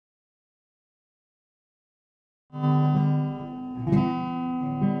I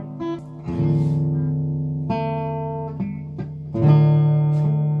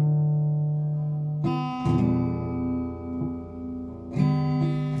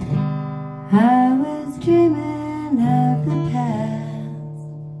was dreaming of the past,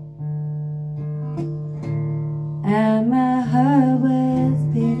 and my heart was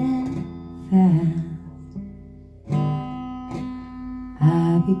beating fast.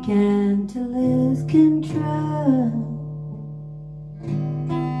 I began to lose control.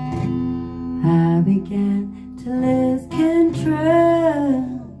 I began to lose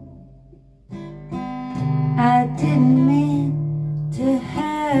control. I didn't mean to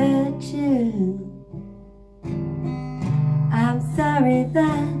hurt you. I'm sorry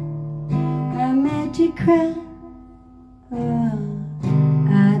that I made you cry. Oh,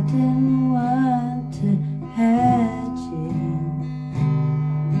 I didn't want to hurt you.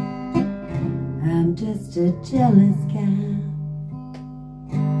 I'm just a jealous guy.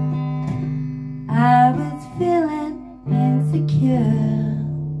 I was feeling insecure.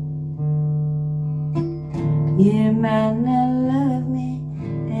 You might not love me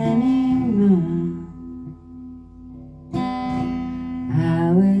anymore.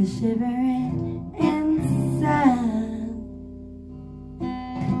 I was shivering inside.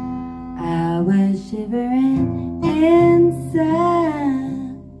 I was shivering inside.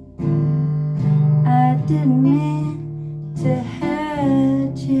 I didn't mean to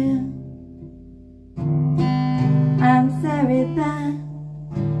hurt you. I'm sorry that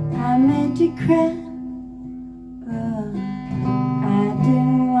I made you cry. Oh, I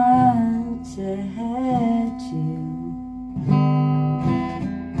didn't want to hurt you.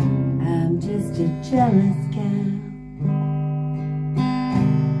 I'm just a jealous guy.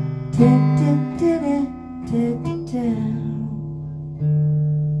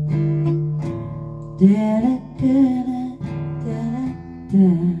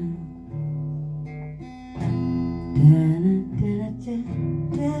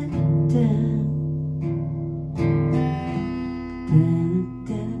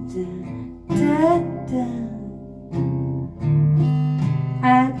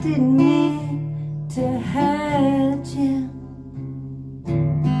 I didn't mean to hurt you.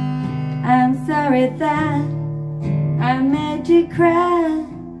 I'm sorry that I made you cry.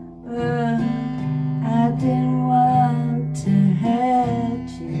 Oh, I didn't want to hurt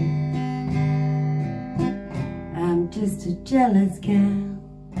you. I'm just a jealous guy.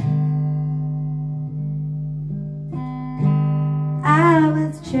 I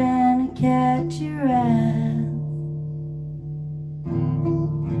was trying to catch your eyes.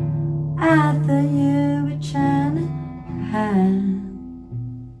 I thought you were trying to hide.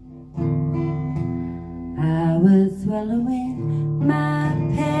 I was swallowing my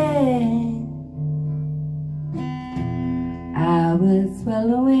pain. I was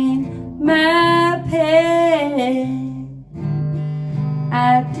swallowing my pain.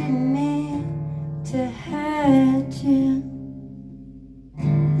 I didn't mean to hurt you.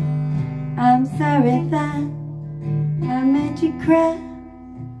 I'm sorry that I made you cry.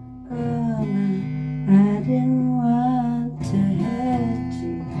 Oh, I didn't want to hurt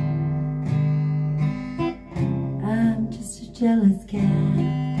you. I'm just a jealous guy.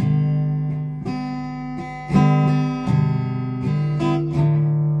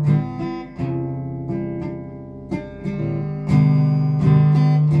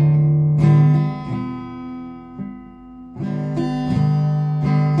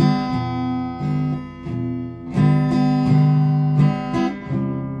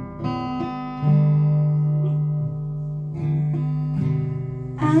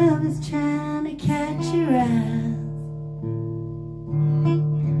 I was trying to catch your eyes.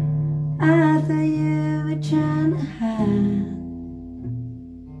 I thought you were trying to hide.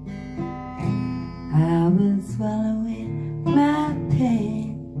 I was swallowing my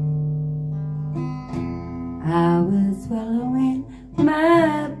pain. I was swallowing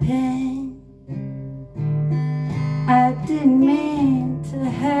my pain. I didn't mean to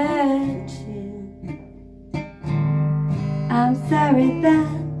hurt you. I'm sorry that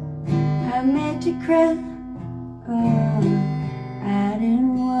I made you cry. Oh, I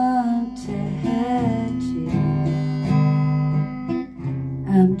didn't want to hurt you.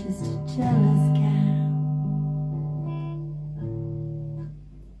 I'm just a jealous